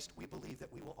with Christ, we believe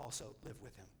that we will also live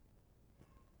with him.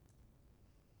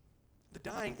 The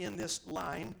dying in this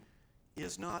line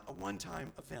is not a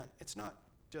one-time event. It's not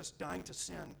just dying to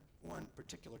sin one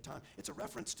particular time. It's a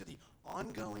reference to the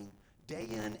ongoing, day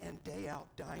in and day out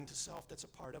dying to self that's a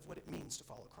part of what it means to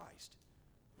follow Christ.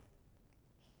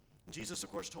 Jesus,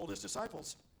 of course, told his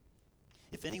disciples,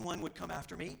 if anyone would come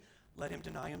after me, let him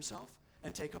deny himself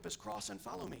and take up his cross and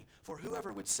follow me. For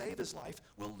whoever would save his life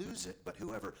will lose it, but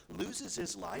whoever loses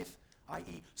his life,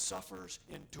 i.e. suffers,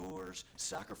 endures,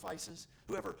 sacrifices,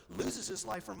 whoever loses his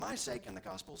life for my sake and the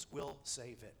gospel's will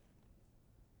save it.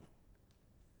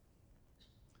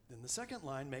 Then the second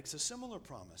line makes a similar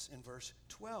promise. In verse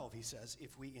 12, he says,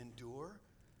 if we endure,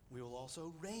 we will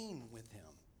also reign with him.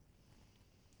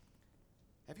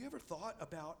 Have you ever thought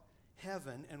about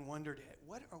heaven and wondered,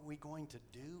 what are we going to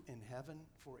do in heaven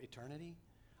for eternity?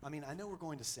 I mean, I know we're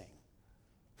going to sing.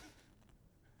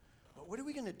 But what are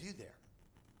we going to do there?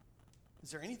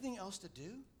 Is there anything else to do?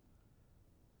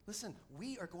 Listen,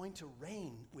 we are going to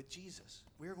reign with Jesus.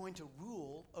 We are going to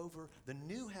rule over the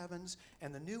new heavens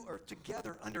and the new earth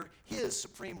together under his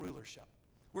supreme rulership.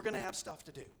 We're going to have stuff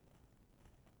to do.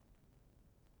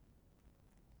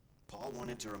 Paul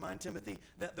wanted to remind Timothy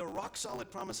that the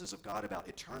rock-solid promises of God about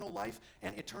eternal life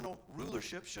and eternal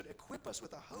rulership should equip us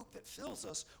with a hope that fills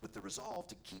us with the resolve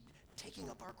to keep taking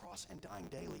up our cross and dying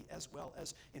daily, as well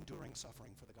as enduring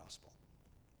suffering for the gospel.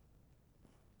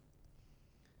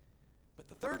 But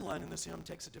the third line in this hymn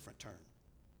takes a different turn.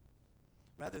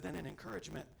 Rather than an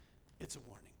encouragement, it's a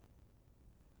warning.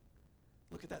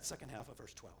 Look at that second half of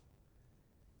verse 12.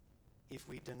 If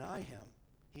we deny him,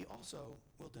 he also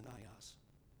will deny us.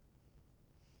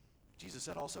 Jesus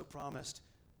had also promised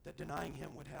that denying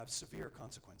him would have severe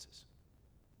consequences.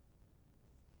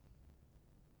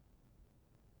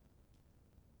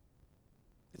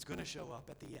 It's going to show up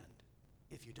at the end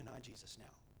if you deny Jesus now.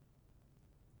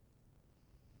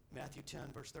 Matthew 10,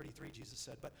 verse 33, Jesus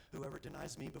said, but whoever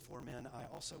denies me before men,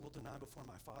 I also will deny before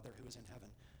my Father who is in heaven.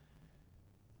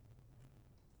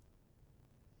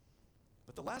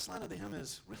 But the last line of the hymn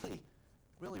is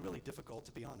really difficult,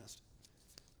 to be honest.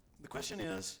 The question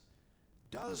is,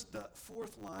 does the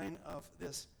fourth line of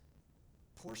this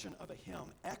portion of a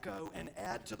hymn echo and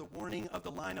add to the warning of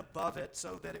the line above it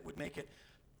so that it would make it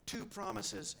 2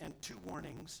 promises and 2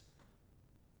 warnings?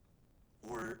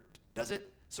 Or does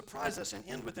it surprise us and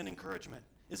end with an encouragement?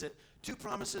 Is it 2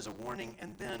 promises, a warning,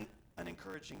 and then an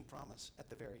encouraging promise at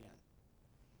the very end?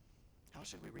 How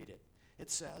should we read it?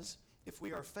 It says, if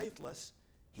we are faithless,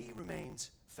 he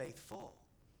remains faithful,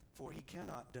 for he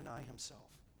cannot deny himself.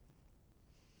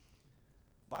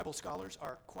 Bible scholars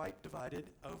are quite divided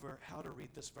over how to read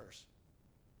this verse.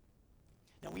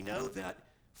 Now, we know that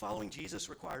following Jesus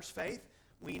requires faith.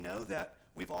 We know that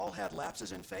we've all had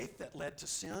lapses in faith that led to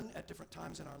sin at different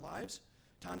times in our lives,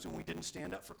 times when we didn't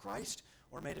stand up for Christ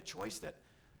or made a choice that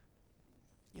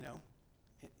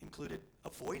it included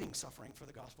avoiding suffering for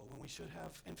the gospel when we should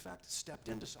have, in fact, stepped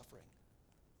into suffering.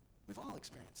 We've all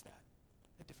experienced that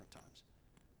at different times.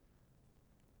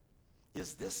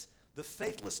 Is this the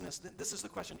faithlessness, this is the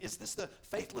question, is this the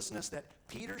faithlessness that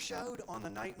Peter showed on the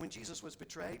night when Jesus was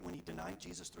betrayed, when he denied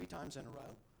Jesus 3 times in a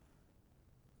row?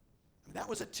 That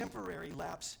was a temporary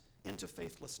lapse into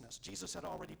faithlessness. Jesus had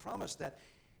already promised that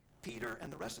Peter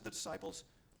and the rest of the disciples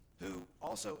who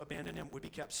also abandoned him would be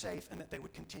kept safe and that they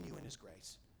would continue in his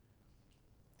grace.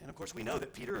 And of course, we know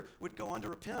that Peter would go on to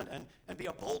repent and be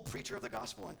a bold preacher of the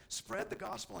gospel and spread the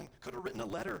gospel and could have written a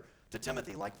letter to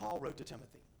Timothy like Paul wrote to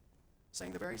Timothy,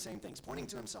 saying the very same things, pointing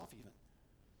to himself even.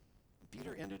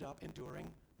 Peter ended up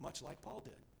enduring much like Paul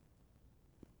did.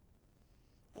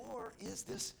 Or is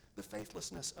this the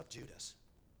faithlessness of Judas?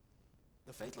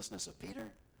 The faithlessness of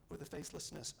Peter or the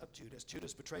faithlessness of Judas?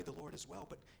 Judas betrayed the Lord as well,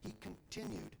 but he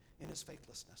continued in his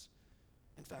faithlessness.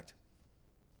 In fact,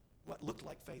 what looked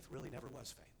like faith really never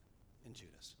was faith in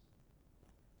Judas.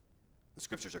 The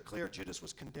scriptures are clear. Judas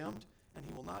was condemned, and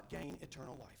he will not gain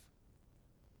eternal life.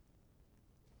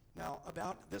 Now,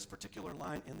 about this particular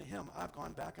line in the hymn, I've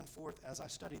gone back and forth as I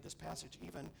studied this passage.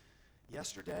 Even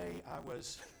yesterday, I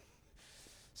was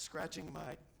scratching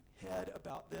my head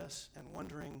about this and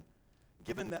wondering,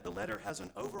 given that the letter has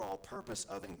an overall purpose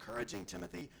of encouraging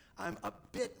Timothy, I'm a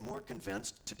bit more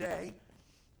convinced today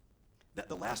that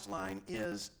the last line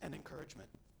is an encouragement.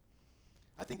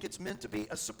 I think it's meant to be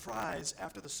a surprise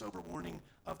after the sober warning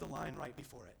of the line right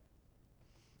before it.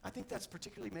 I think that's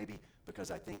particularly maybe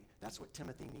because I think that's what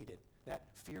Timothy needed, that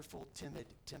fearful, timid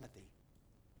Timothy.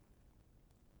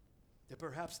 That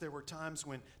perhaps there were times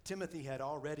when Timothy had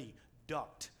already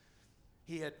ducked.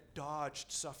 He had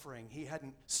dodged suffering. He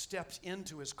hadn't stepped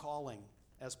into his calling,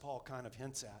 as Paul kind of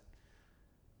hints at.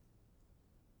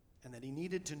 And that he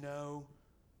needed to know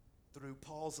through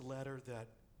Paul's letter that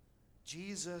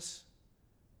Jesus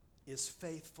is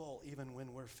faithful even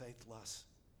when we're faithless.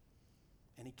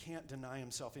 And he can't deny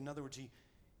himself. In other words,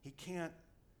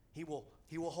 he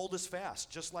will hold us fast,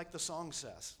 just like the song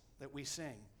says that we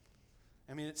sing.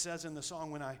 I mean, it says in the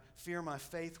song, when I fear my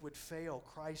faith would fail,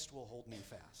 Christ will hold me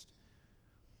fast.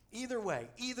 Either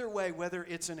way, whether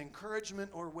it's an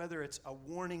encouragement or whether it's a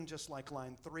warning, just like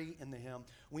line 3 in the hymn,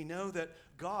 we know that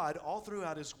God, all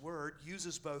throughout his word,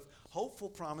 uses both hopeful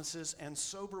promises and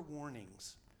sober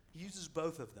warnings. He uses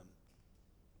both of them.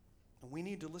 And we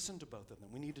need to listen to both of them.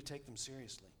 We need to take them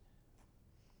seriously.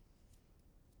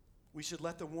 We should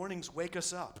let the warnings wake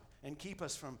us up and keep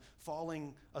us from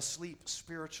falling asleep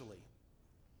spiritually.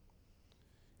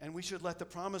 And we should let the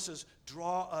promises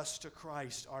draw us to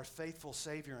Christ, our faithful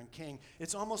Savior and King.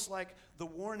 It's almost like the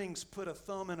warnings put a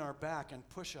thumb in our back and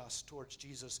push us towards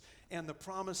Jesus, and the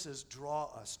promises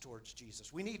draw us towards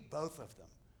Jesus. We need both of them.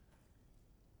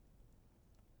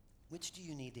 Which do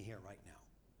you need to hear right now?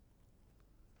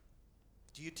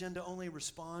 Do you tend to only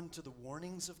respond to the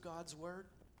warnings of God's word?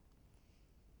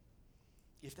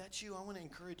 If that's you, I want to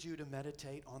encourage you to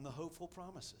meditate on the hopeful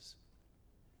promises.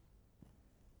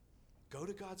 Go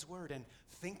to God's word and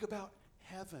think about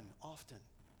heaven often.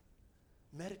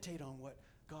 Meditate on what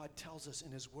God tells us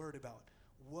in his word about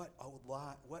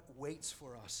what waits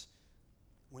for us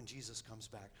when Jesus comes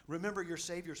back. Remember your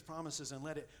Savior's promises and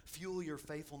let it fuel your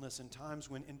faithfulness in times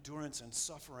when endurance and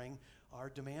suffering are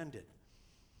demanded.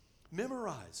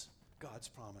 Memorize God's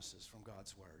promises from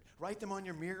God's word. Write them on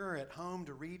your mirror at home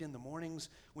to read in the mornings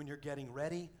when you're getting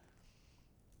ready.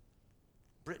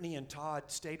 Brittany and Todd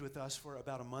stayed with us for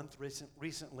about a month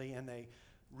recently, and they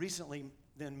recently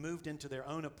then moved into their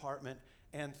own apartment.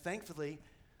 And thankfully,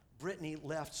 Brittany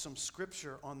left some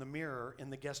scripture on the mirror in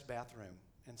the guest bathroom.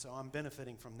 And so I'm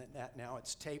benefiting from that now.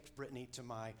 It's taped, Brittany, to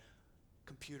my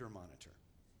computer monitor.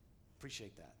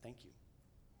 Appreciate that. Thank you.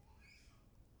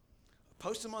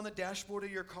 Post them on the dashboard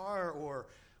of your car or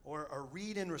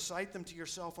read and recite them to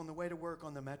yourself on the way to work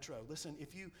on the metro. Listen,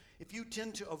 if you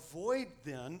tend to avoid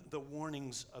then the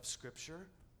warnings of Scripture,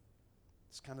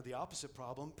 it's kind of the opposite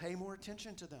problem. Pay more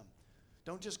attention to them.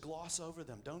 Don't just gloss over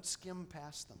them. Don't skim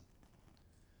past them.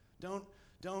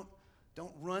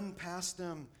 Don't run past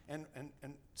them and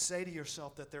say to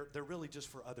yourself that they're really just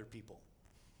for other people.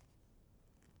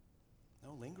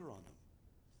 No, linger on them.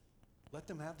 Let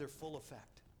them have their full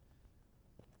effect.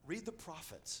 Read the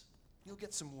prophets. You'll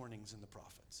get some warnings in the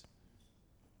prophets.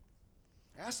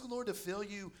 Ask the Lord to fill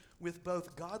you with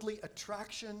both godly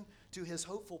attraction to his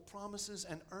hopeful promises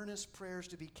and earnest prayers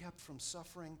to be kept from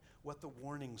suffering what the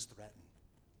warnings threaten.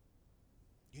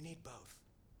 You need both.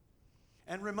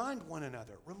 And remind one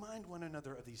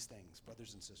another of these things,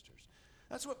 brothers and sisters.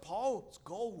 That's what Paul's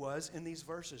goal was in these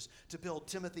verses, to build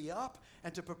Timothy up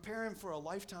and to prepare him for a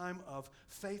lifetime of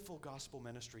faithful gospel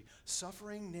ministry,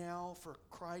 suffering now for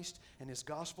Christ and his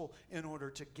gospel in order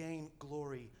to gain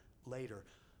glory later.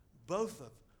 Both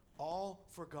of all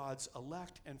for God's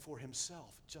elect and for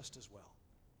himself just as well.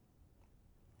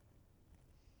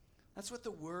 That's what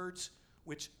the words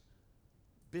which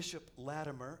Bishop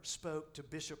Latimer spoke to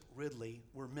Bishop Ridley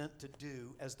were meant to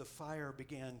do as the fire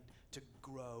began to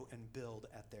grow and build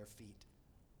at their feet.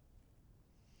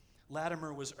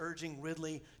 Latimer was urging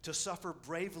Ridley to suffer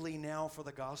bravely now for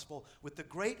the gospel with the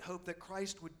great hope that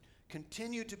Christ would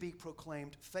continue to be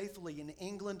proclaimed faithfully in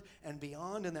England and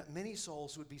beyond, and that many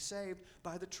souls would be saved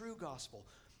by the true gospel.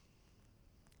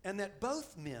 And that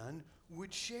both men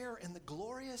would share in the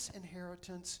glorious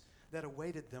inheritance that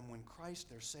awaited them when Christ,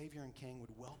 their Savior and King,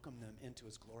 would welcome them into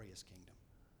his glorious kingdom.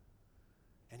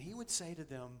 And he would say to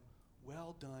them,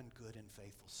 "Well done, good and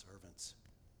faithful servants.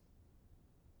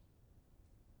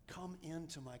 Come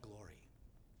into my glory."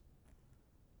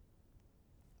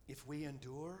 If we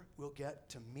endure, we'll get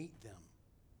to meet them.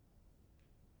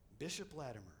 Bishop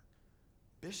Latimer,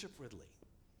 Bishop Ridley,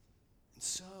 and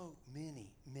so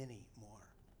many, many more.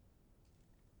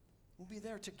 We'll be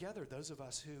there together, those of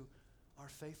us who are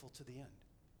faithful to the end.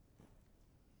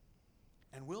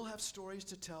 And we'll have stories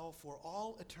to tell for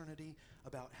all eternity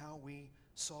about how we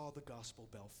saw the gospel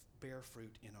bear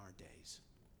fruit in our days.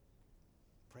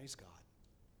 Praise God.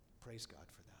 Praise God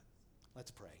for that.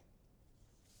 Let's pray.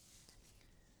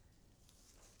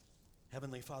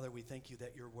 Heavenly Father, we thank you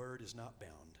that your word is not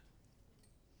bound.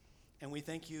 And we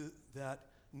thank you that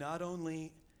not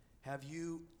only have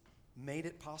you made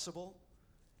it possible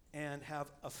and have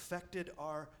affected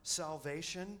our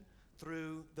salvation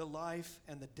through the life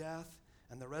and the death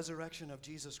and the resurrection of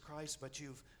Jesus Christ, but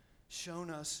you've shown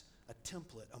us a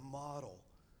template, a model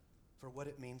for what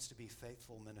it means to be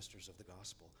faithful ministers of the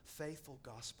gospel, faithful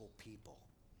gospel people,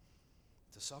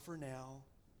 to suffer now,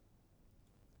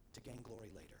 to gain glory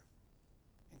later.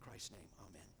 In Christ's name,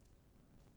 amen.